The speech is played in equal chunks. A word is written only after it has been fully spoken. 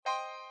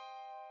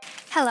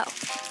Hello,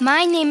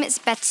 my name is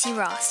Betsy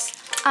Ross.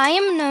 I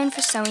am known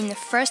for sewing the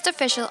first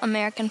official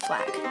American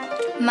flag.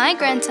 My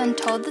grandson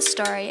told the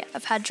story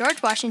of how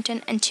George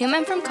Washington and two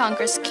men from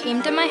Congress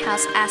came to my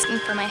house asking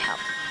for my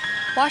help.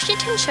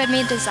 Washington showed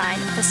me a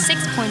design of a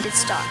six-pointed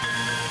star,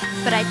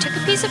 but I took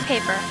a piece of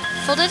paper,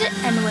 folded it,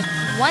 and with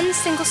one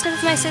single snip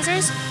of my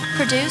scissors,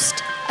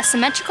 produced a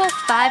symmetrical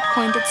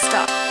five-pointed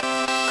star.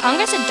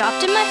 Congress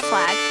adopted my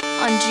flag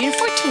on June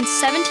 14,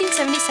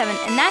 1777,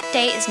 and that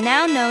day is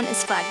now known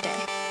as Flag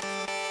Day.